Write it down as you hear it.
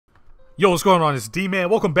Yo, what's going on? It's D-Man.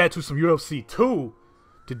 Welcome back to some UFC 2.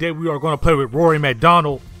 Today we are going to play with Rory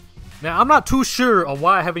MacDonald. Now, I'm not too sure on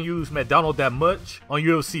why I haven't used MacDonald that much on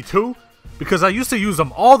UFC 2, because I used to use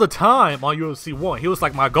him all the time on UFC 1. He was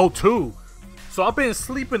like my go-to. So I've been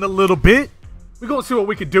sleeping a little bit. We're going to see what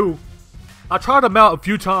we can do. I tried him out a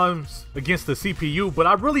few times against the CPU, but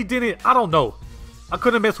I really didn't, I don't know. I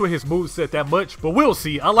couldn't mess with his moveset that much, but we'll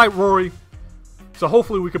see. I like Rory, so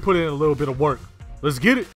hopefully we can put in a little bit of work. Let's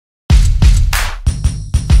get it.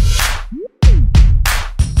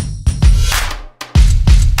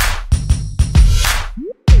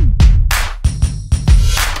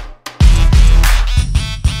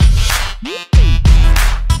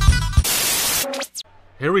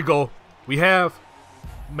 Here we go. We have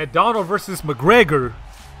MacDonald versus McGregor.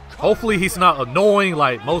 Hopefully he's not annoying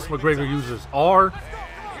like most McGregor users are.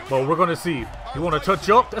 But we're going to see. You want to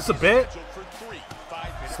touch up? That's a bet.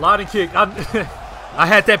 Sliding kick. I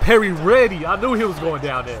had that parry ready. I knew he was going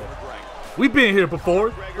down there. We've been here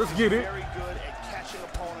before. Let's get it.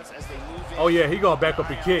 Oh yeah, he going to back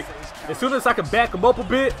up and kick. As soon as I can back him up a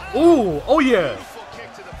bit. Ooh, oh yeah.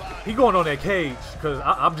 He going on that cage because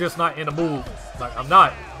I'm just not in the mood. Like, I'm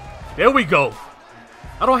not. There we go.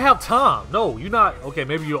 I don't have time. No, you're not. Okay,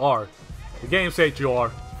 maybe you are. The game said you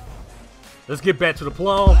are. Let's get back to the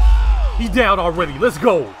plum. He's down already. Let's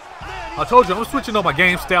go. I told you, I'm switching up my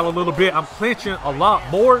game style a little bit. I'm clinching a lot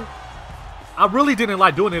more. I really didn't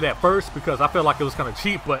like doing it at first because I felt like it was kind of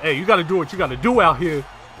cheap. But, hey, you got to do what you got to do out here.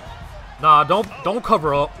 Nah, don't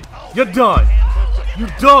cover up. You're done. You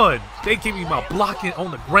done. They give me my blocking on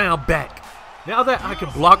the ground back. Now that I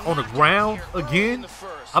can block on the ground again,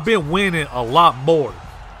 I've been winning a lot more.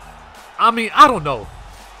 I mean, I don't know.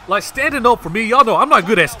 Like, standing up for me, y'all know I'm not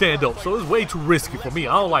good at stand-up, so it's way too risky for me.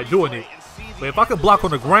 I don't like doing it. But if I can block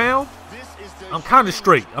on the ground, I'm kind of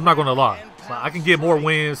straight. I'm not going to lie. I can get more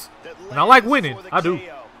wins. And I like winning. I do.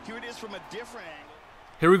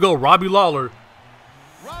 Here we go, Robbie Lawler.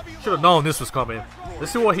 Should have known this was coming.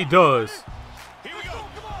 Let's see what he does.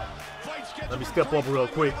 Let me step up real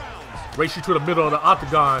quick. Race you to the middle of the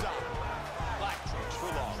octagon.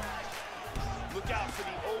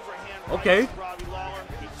 Okay.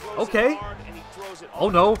 Okay. Oh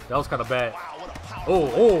no, that was kind of bad.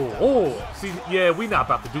 Oh. See, yeah, we not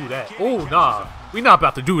about to do that. Oh, nah. We not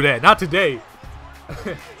about to do that. Not today.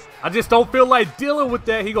 I just don't feel like dealing with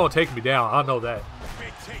that. He gonna take me down. I know that.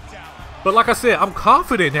 But like I said, I'm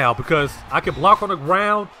confident now because I can block on the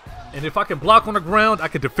ground. And if I can block on the ground, I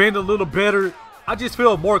can defend a little better. I just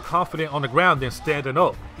feel more confident on the ground than standing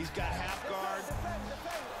up.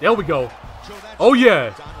 There we go. Oh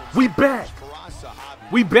yeah, we back.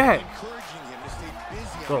 We back.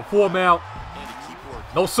 Gonna form out.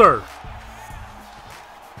 No sir.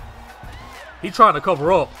 He trying to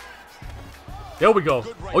cover up. There we go.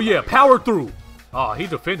 Oh yeah, power through. Oh, he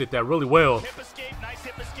defended that really well.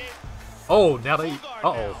 Oh, now they.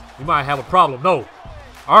 Uh-oh. We might have a problem. No.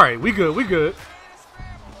 All right, we good. We good.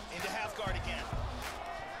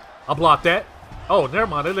 I blocked that. Oh, never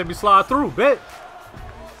mind. They let me slide through. Bet.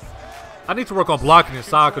 I need to work on blocking and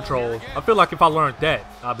side control. I feel like if I learned that,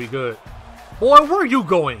 I'll be good. Boy, where are you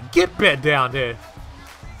going? Get back down there.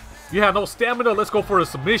 You have no stamina. Let's go for a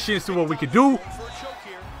submission. See what we can do.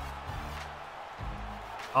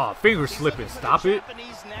 Oh, finger slipping. Stop it.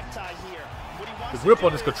 The grip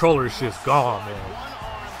on this controller is just gone, man.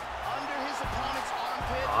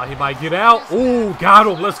 He might get out. Ooh, got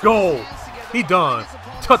him. Let's go. He done.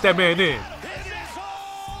 Tuck that man in.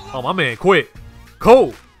 Oh, my man quit.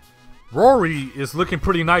 Cool. Rory is looking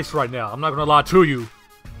pretty nice right now. I'm not going to lie to you.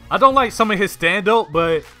 I don't like some of his stand-up,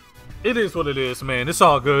 but it is what it is, man. It's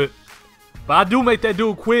all good. But I do make that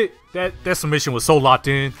dude quit. That submission was so locked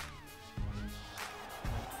in.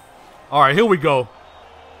 All right, here we go.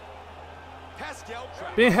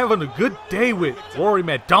 Been having a good day with Rory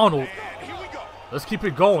MacDonald. Let's keep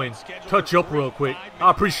it going. Touch up real quick.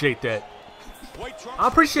 I appreciate that. I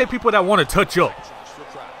appreciate people that want to touch up.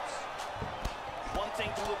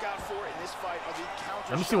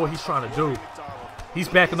 Let me see what he's trying to do. He's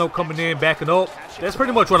backing up, coming in, backing up. That's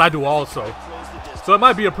pretty much what I do also. So it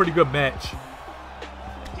might be a pretty good match.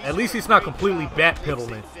 At least he's not completely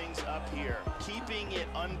backpedaling.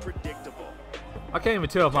 I can't even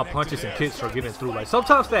tell if my punches and kicks are getting through. Like,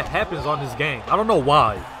 sometimes that happens on this game. I don't know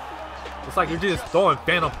why. It's like you're just throwing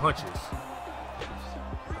phantom punches.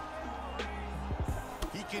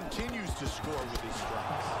 He continues to score with his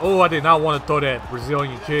strikes. Oh, I did not want to throw that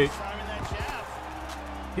Brazilian kick.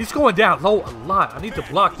 He's going down low a lot. I need to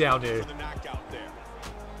block down there.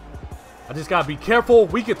 I just got to be careful.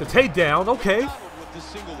 We get the takedown. Okay.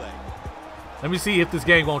 Let me see if this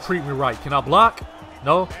game going to treat me right. Can I block?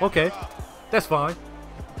 No? Okay. That's fine.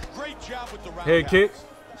 Head kick.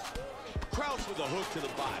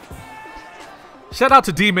 Shout out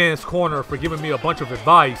to D-Man's Corner for giving me a bunch of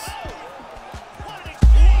advice.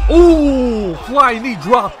 Ooh, flying knee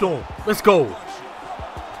dropped on. Let's go.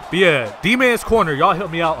 But yeah, D-Man's Corner, y'all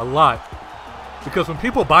help me out a lot. Because when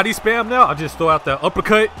people body spam now, I just throw out that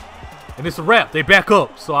uppercut and it's a wrap. They back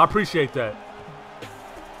up, so I appreciate that.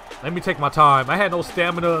 Let me take my time. I had no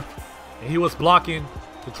stamina and he was blocking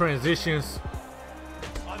the transitions.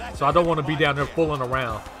 So I don't want to be down there fooling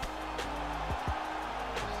around.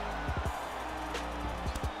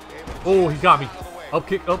 Oh, he got me. Up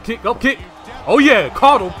kick, up kick, up kick. Oh yeah,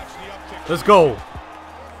 caught him. Let's go.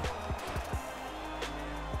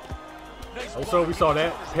 Oh, so we saw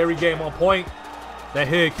that. Parry game on point. That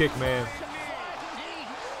head kick, man.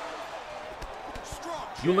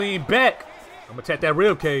 You lean back. I'm gonna tap that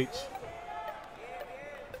rib cage.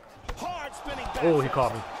 Oh, he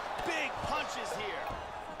caught me.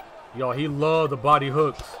 Yo, he loved the body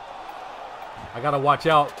hooks. I gotta watch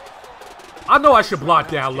out. I know I should block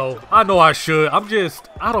down low. I know I should.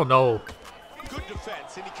 I don't know.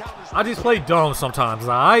 I just play dumb sometimes,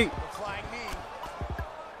 alright?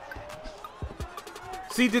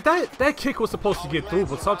 See, that kick was supposed to get through,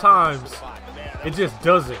 but sometimes it just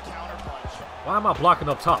doesn't. Why am I blocking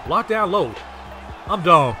up top? Block down low. I'm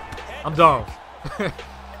dumb. I'm dumb.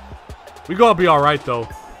 We're gonna be alright though.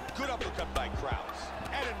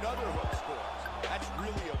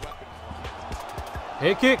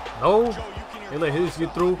 Head kick? No. They let his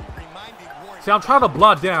get through. See, I'm trying to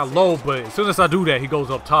block down low, but as soon as I do that, he goes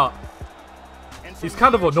up top. He's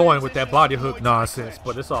kind of annoying with that body hook nonsense,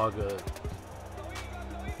 but it's all good.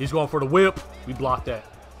 He's going for the whip. We blocked that.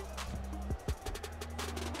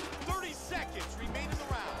 30 seconds remain in the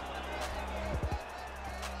round.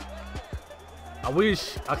 I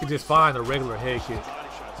wish I could just find a regular head kick.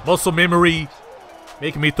 Muscle memory,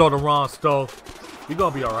 making me throw the wrong stuff. He's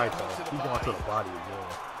gonna be all right though. He's going to the body again.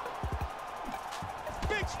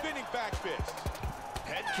 Big spinning back fist.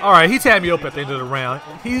 All right, he tagged me up at the end of the round.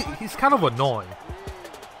 He's kind of annoying.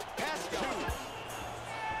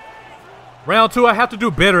 Round 2, I have to do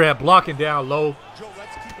better at blocking down low.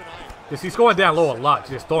 Because he's going down low a lot,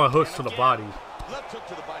 just throwing hooks to the body.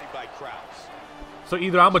 So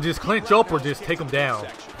either I'm going to just clinch up or just take him down.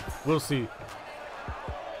 We'll see.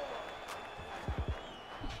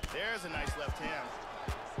 There's a nice left hand.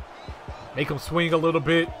 Make him swing a little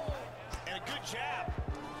bit. And a good jab.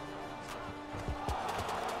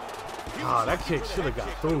 Ah, that kick should have got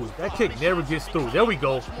through. That kick never gets through. There we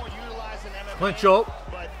go. Clinch up.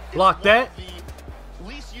 Block that.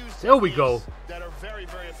 There we go.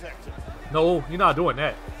 No, you're not doing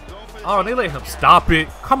that. Oh, they let him stop it.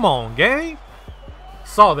 Come on, gang.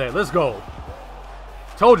 Saw that. Let's go.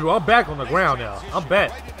 Told you, I'm back on the ground now. I'm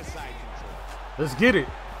back. Let's get it.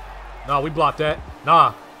 Nah, we blocked that.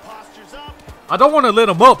 Nah. I don't want to let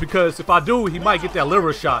him up because if I do, he might get that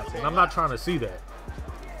liver shot. And I'm not trying to see that.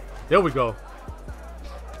 There we go.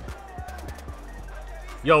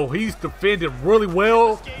 Yo, he's defending really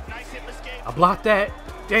well. I blocked that.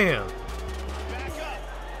 Damn.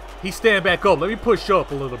 He's staying back up. Let me push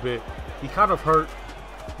up a little bit. He kind of hurt.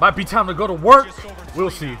 Might be time to go to work.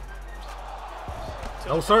 We'll see.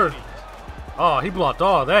 No, sir. Oh, he blocked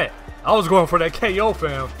all that. I was going for that KO,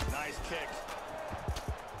 fam.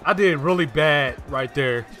 I did really bad right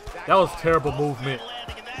there. That was terrible movement.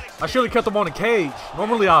 I should have kept him on the cage.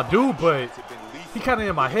 Normally I do, but he kind of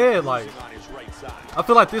in my head like, I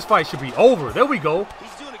feel like this fight should be over. There we go.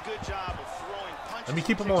 Let me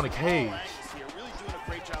keep him on the cage.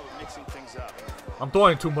 I'm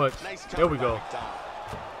throwing too much. There we go.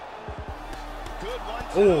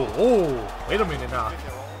 Oh, wait a minute now.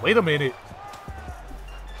 Wait a minute.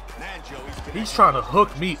 He's trying to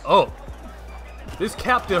hook me up. This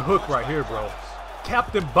captain hook right here, bro.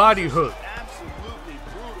 Captain body hook.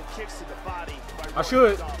 I'm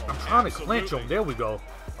trying to clinch him. There we go.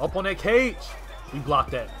 Up on that cage. We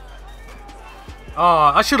blocked that.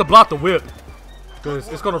 I should have blocked the whip. Because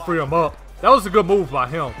it's going to free him up. That was a good move by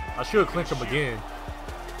him. I should clinch him again.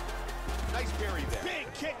 Nice parry there.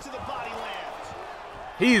 Big kick to the body lands.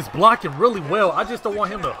 He is blocking really well. I just don't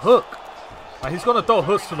want him to hook. He's going to throw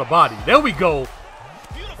hooks to the body. There we go.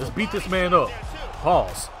 Let's beat this man up.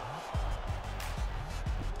 Pause.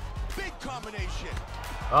 Big combination.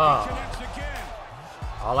 All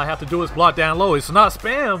I have to do is block down low. It's not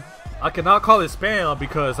spam. I cannot call it spam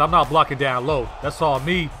because I'm not blocking down low. That's all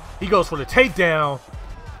me. He goes for the takedown.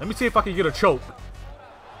 Let me see if I can get a choke.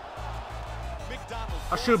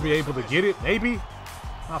 I should be able to get it, maybe.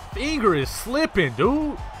 My finger is slipping,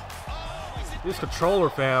 dude. This controller,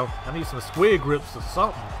 fam. I need some squid grips or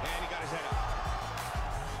something.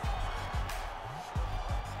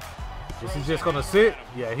 Is he just gonna sit?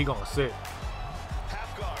 Yeah, he gonna sit.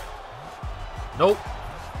 Nope.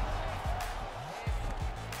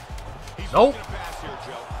 Nope.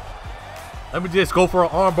 Let me just go for an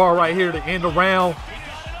armbar right here to end the round.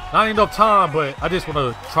 Not enough time, but I just want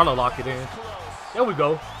to try to lock it in. There we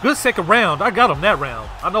go. Good second round. I got him that round.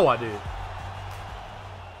 I know I did.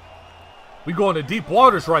 We going to deep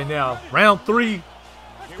waters right now. Round 3.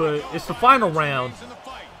 But it's the final round.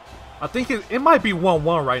 I think it might be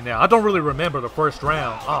 1-1 right now. I don't really remember the first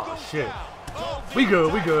round. Oh, shit. We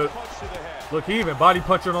good. We good. Look, he even body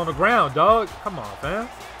punching on the ground, dog. Come on, fam.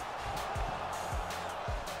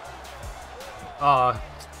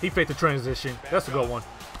 He faked the transition. That's a good one.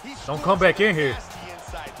 Don't come back in here.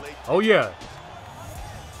 Oh, yeah.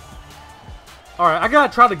 All right, I got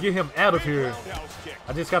to try to get him out of here.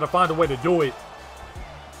 I just got to find a way to do it.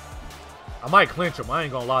 I might clinch him. I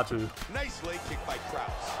ain't going to lie to you.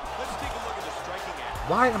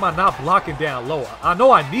 Why am I not blocking down low? I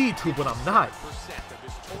know I need to, but I'm not.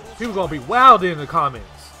 People going to be wild in the comments.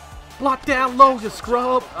 Block down low, you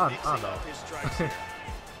scrub. I know.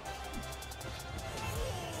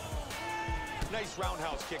 Nice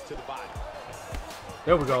roundhouse kick to the body.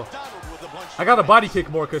 There we go. I got to body kick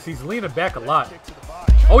more because he's leaning back a lot.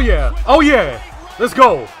 Oh, yeah. Oh, yeah. Let's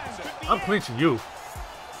go. I'm clinching you.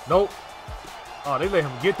 Nope. Oh, they let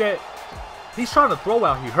him get that. He's trying to throw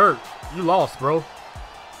out. He hurt. You lost, bro.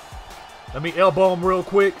 Let me elbow him real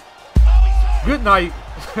quick. Good night.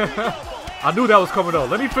 I knew that was coming up.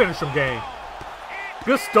 Let me finish him, game.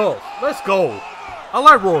 Good stuff. Let's go. I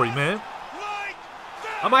like Rory, man.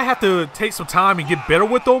 I might have to take some time and get better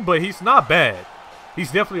with him, but he's not bad.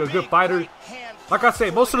 He's definitely a good fighter. Like I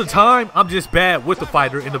say, most of the time, I'm just bad with the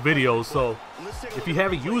fighter in the videos. So if you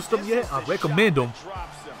haven't used him yet, I recommend him.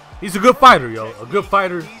 He's a good fighter, yo. A good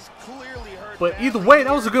fighter. But either way,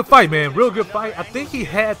 that was a good fight, man. Real good fight. I think he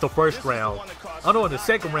had the first round. I know in the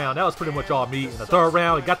second round, that was pretty much all me. In the third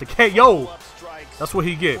round, he got the KO. That's what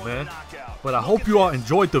he get, man. But I hope you all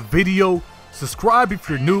enjoyed the video. Subscribe if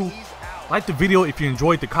you're new. Like the video if you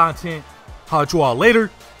enjoyed the content. Holler at you all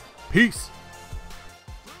later. Peace.